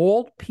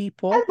 old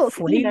And people, look,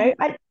 frail.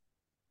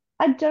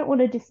 I don't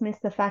want to dismiss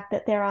the fact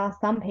that there are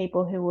some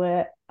people who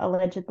were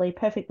allegedly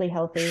perfectly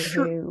healthy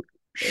Sure, who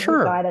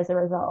died sure, as a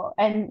result.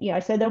 And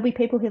so there'll be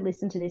people who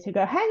listen to this who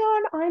go, "Hang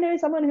on, I know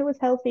someone who was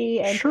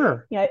healthy," and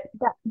sure.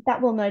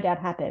 that will no doubt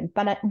happen.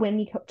 But when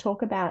you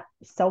talk about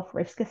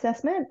self-risk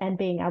assessment and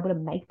being able to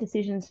make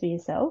decisions for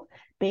yourself,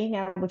 being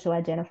able to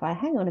identify,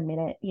 hang on a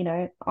minute,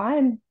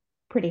 I'm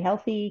pretty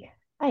healthy.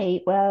 I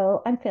eat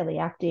well. I'm fairly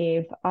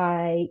active.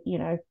 I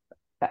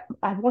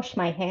wash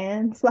my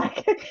hands,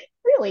 like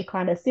really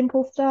kind of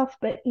simple stuff,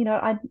 but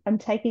I'm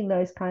taking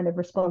those kind of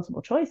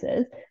responsible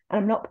choices and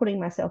I'm not putting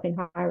myself in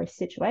high risk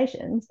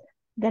situations,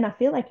 then I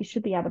feel like you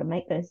should be able to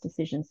make those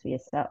decisions for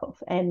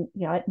yourself. And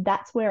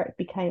that's where it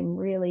became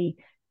really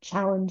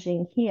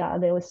challenging here.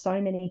 There were so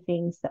many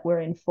things that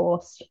were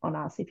enforced on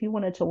us. If you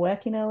wanted to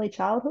work in early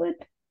childhood,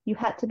 you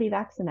had to be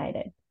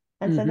vaccinated.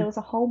 And so there Hmm. was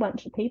a whole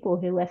bunch of people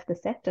who left the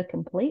sector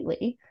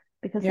completely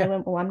because they Yeah,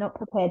 went, well, I'm not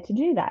prepared to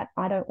do that.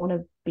 I don't want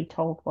to be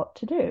told what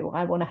to do.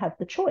 I want to have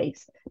the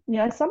choice.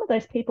 Some of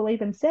those people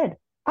even said,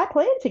 I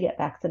plan to get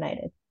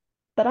vaccinated,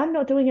 but I'm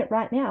not doing it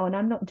right now. And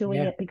I'm not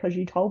doing yeah. it because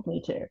you told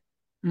me to.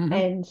 Hmm.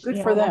 And, Good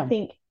for I them.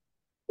 think,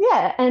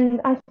 yeah,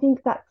 and I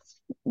think that's,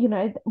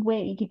 where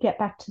you get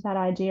back to that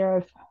idea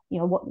of,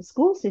 what the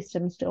school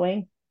system's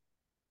doing.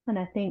 And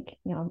I think,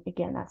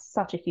 again, that's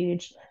such a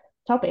huge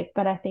topic,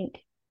 but I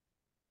think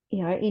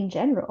in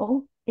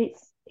general,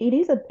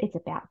 it's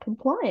about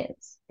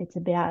compliance. It's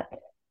about,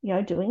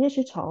 doing as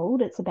you're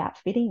told. It's about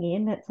fitting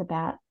in. It's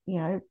about,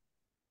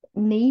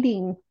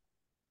 needing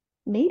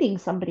needing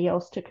somebody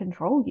else to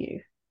control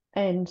you.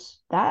 And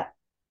that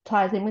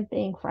ties in with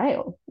being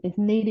frail, is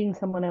needing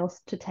someone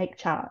else to take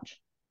charge.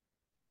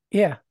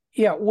 Yeah,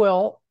 yeah.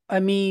 Well, I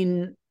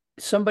mean,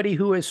 somebody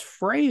who is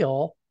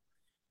frail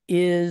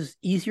is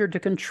easier to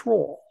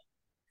control.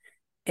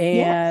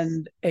 Yes,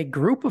 And a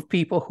group of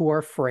people who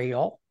are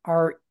frail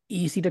are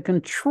easy to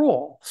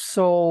control.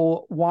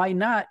 So why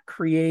not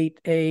create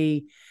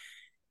a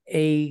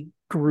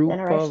group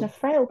generation of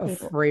frail of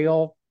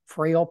people.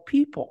 frail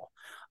people?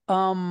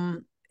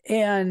 Um,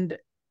 and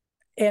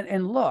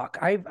and look,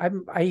 I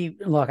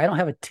look, I don't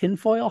have a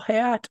tinfoil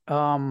hat.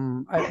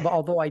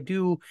 Although I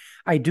do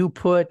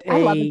put I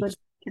love a a good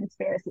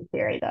conspiracy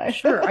theory, though.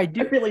 sure, I I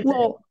do. really do.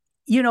 Well,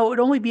 it'd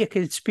only be a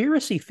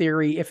conspiracy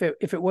theory if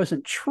it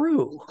wasn't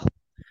true.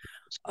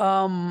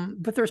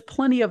 But there's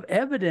plenty of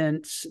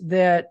evidence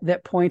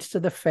that points to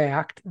the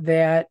fact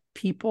that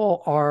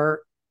people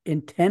are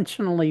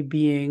intentionally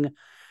being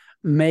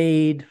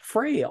made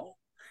frail.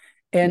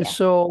 And Yeah,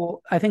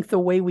 so I think the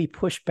way we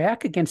push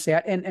back against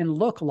that, and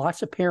look,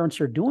 lots of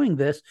parents are doing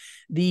this,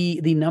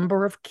 the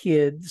number of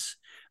kids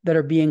that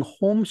are being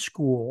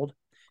homeschooled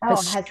has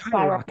oh, has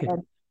skyrocketed.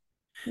 skyrocketed.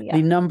 Yeah,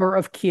 The number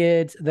of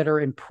kids that are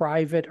in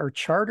private or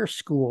charter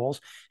schools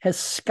has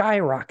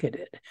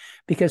skyrocketed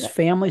because yeah,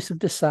 families have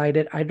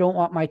decided I don't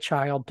want my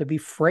child to be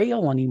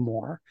frail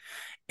anymore,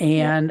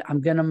 yeah. and I'm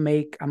going to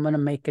make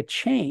a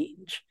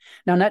change.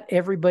 Now, not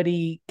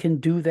everybody can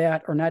do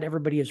that, or not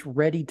everybody is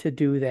ready to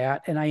do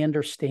that, and I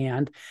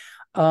understand.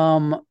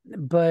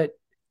 But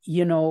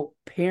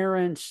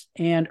parents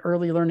and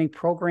early learning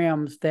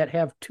programs that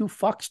have two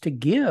fucks to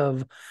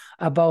give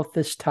about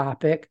this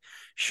topic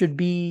should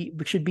be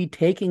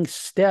taking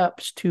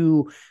steps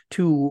to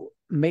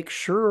make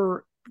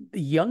sure the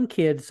young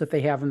kids that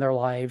they have in their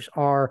lives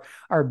are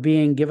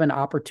being given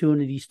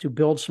opportunities to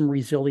build some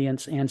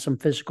resilience and some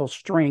physical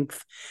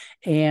strength,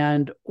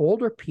 and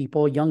older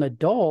people, young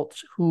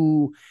adults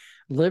who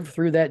lived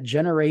through that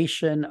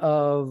generation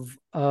of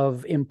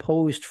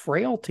imposed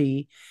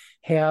frailty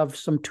have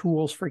some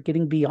tools for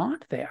getting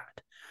beyond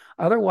that.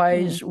 Mm,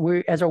 Otherwise,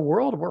 we as a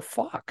world, we're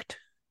fucked.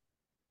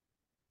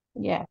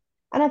 yeah.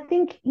 And I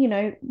think,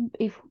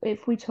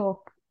 if we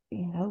talk,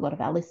 a lot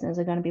of our listeners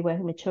are going to be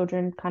working with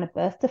children kind of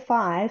birth to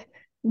 5.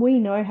 We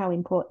know how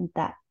important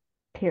that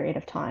period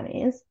of time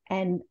is.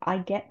 And I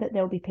get that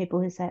there'll be people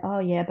who say, oh,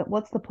 yeah, but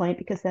what's the point?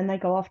 Because then they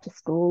go off to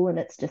school and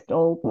it's just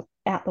all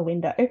out the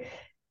window.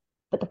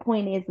 But the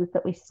point is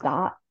that we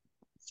start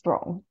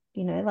strong.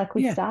 Like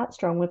we Yeah. start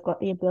strong. We've got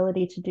the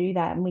ability to do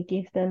that, and we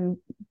give them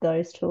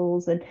those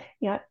tools. And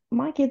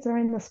my kids are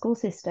in the school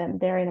system.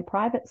 They're in a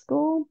private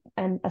school,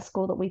 and a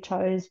school that we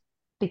chose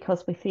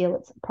because we feel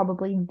it's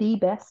probably the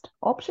best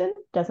option.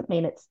 Doesn't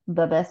mean it's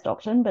the best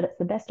option, but it's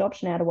the best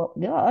option out of what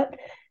we got.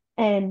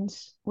 And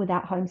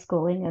without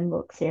homeschooling, and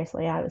look,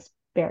 seriously, I was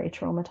very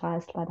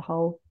traumatized by the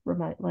whole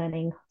remote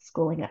learning,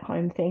 schooling at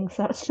home thing.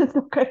 So it's just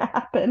not going to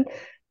happen.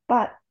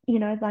 But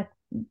like,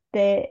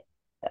 there,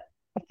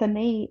 for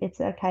me, it's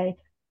okay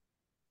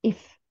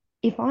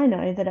if I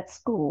know that at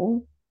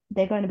school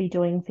they're going to be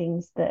doing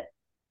things that,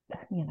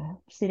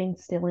 sitting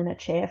still in a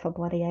chair for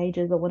bloody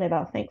ages or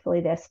whatever.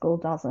 Thankfully, their school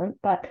doesn't.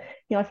 But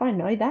if I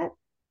know that,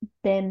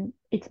 then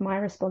it's my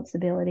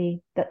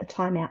responsibility that the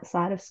time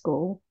outside of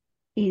school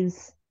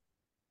is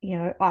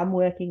I'm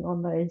working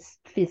on those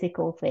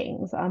physical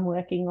things. I'm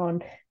working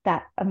on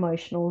that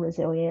emotional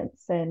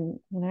resilience, and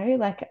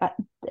like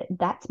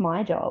that's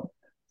my job.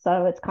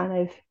 So it's kind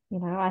of,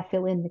 I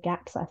fill in the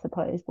gaps, I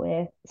suppose,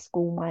 where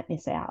school might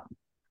miss out.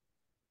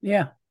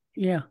 Yeah.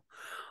 Yeah.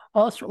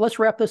 Well, let's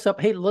wrap this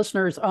up. Hey,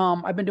 listeners,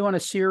 I've been doing a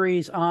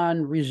series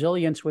on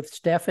resilience with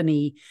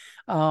Stephanie,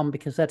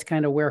 because that's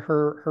kind of where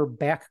her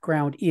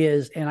background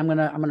is, and I'm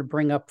gonna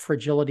bring up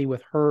fragility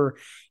with her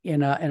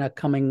in a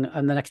coming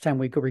the next time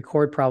we could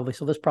record, probably.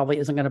 So this probably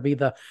isn't going to be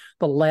the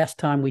last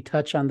time we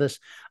touch on this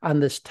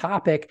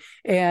topic.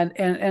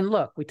 And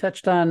look, we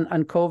touched on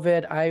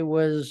COVID.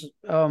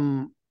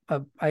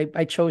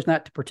 I chose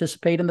not to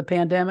participate in the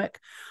pandemic.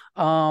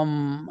 I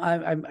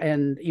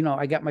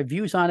got my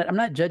views on it. I'm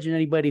not judging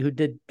anybody who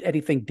did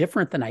anything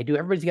different than I do.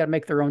 Everybody's got to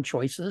make their own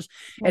choices.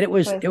 And it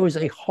was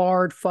a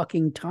hard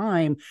fucking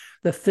time.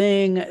 The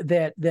thing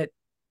that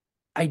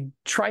I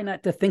try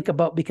not to think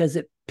about, because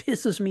it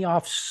pisses me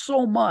off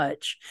so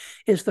much,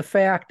 is the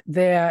fact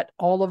that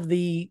all of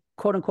the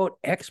quote unquote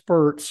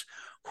experts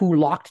who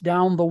locked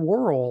down the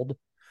world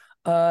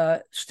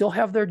still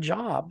have their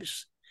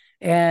jobs.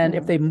 And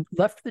if they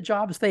left the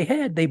jobs they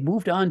had, they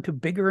moved on to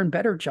bigger and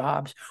better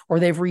jobs, or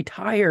they've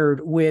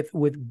retired with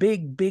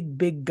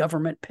big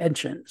government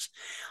pensions.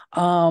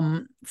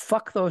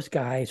 Fuck those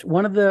guys.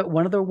 One of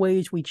the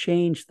ways we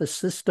change the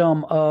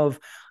system of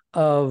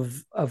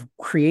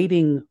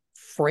creating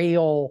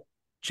frail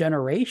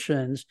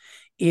generations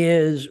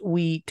is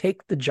we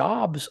take the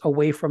jobs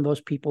away from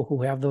those people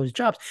who have those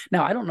jobs.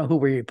 Now, I don't know who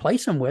we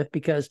replace them with,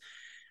 because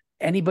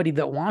anybody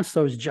that wants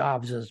those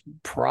jobs is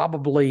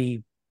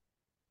probably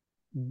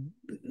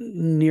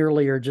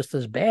nearly or just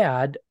as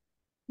bad.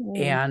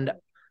 And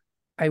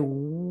I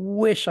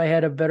wish I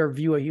had a better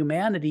view of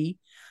humanity.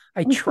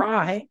 I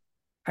try.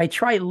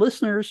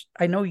 Listeners,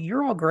 I know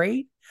you're all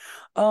great.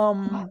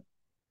 I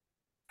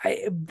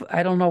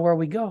don't know where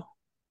we go.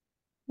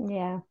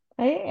 Yeah,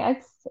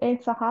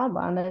 it's a hard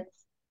one.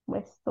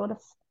 We're sort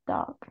of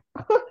stuck.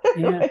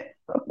 Yeah. We're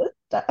sort of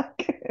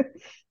stuck.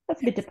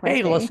 That's a bit depressing.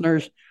 Hey,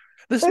 listeners,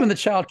 this has been the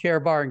Child Care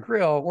Bar and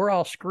Grill. We're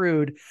all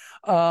screwed.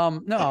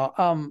 No,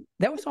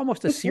 that was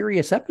almost a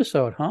serious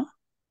episode, huh?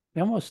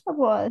 We almost It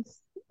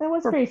was. It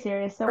was for, pretty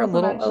serious. There for a wasn't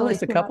little, at actually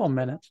least a too couple much.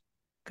 of minutes.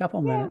 Couple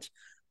of Yeah. minutes.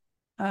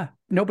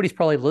 Nobody's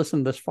probably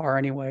listened this far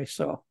anyway,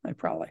 so they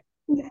probably.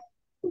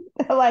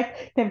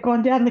 Like they've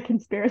gone down the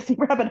conspiracy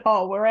rabbit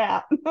hole. We're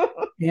out.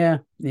 Yeah.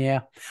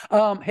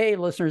 Hey,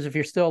 listeners, if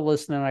you're still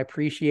listening, I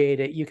appreciate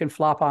it. You can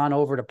flop on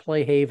over to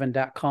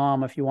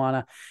playhaven.com if you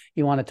wanna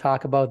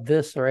talk about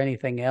this or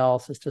anything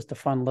else. It's just a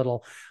fun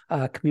little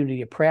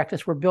community of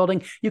practice we're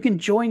building. You can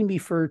join me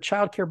for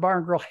Childcare Bar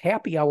and Grill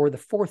Happy Hour the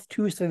fourth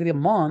Tuesday of the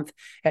month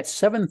at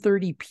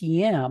 7:30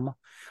 p.m.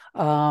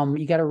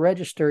 You got to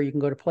register. You can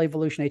go to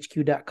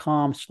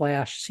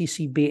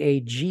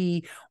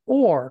playvolutionhq.com/CCBAG,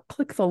 or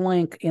click the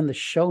link in the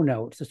show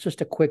notes. It's just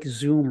a quick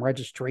Zoom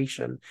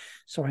registration,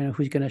 so I know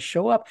who's going to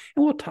show up,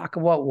 and we'll talk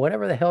about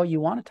whatever the hell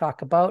you want to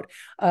talk about.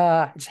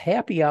 It's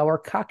happy hour.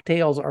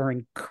 Cocktails are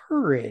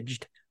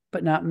encouraged,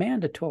 but not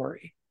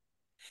mandatory.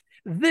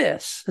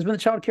 This has been the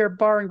Child Care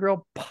Bar and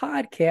Grill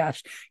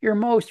podcast, your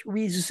most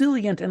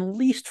resilient and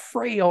least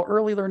frail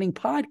early learning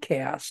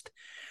podcast.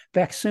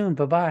 Back soon.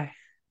 Bye-bye.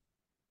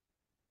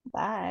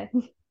 Bye.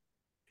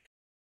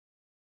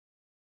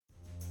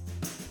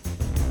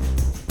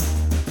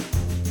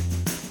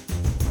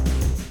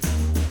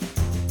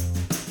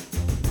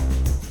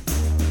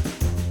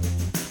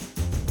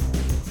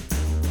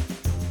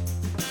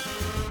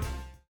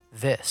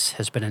 This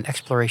has been an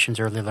Explorations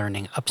Early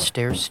Learning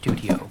Upstairs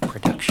Studio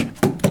production.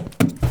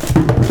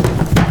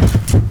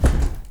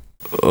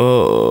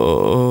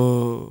 Oh.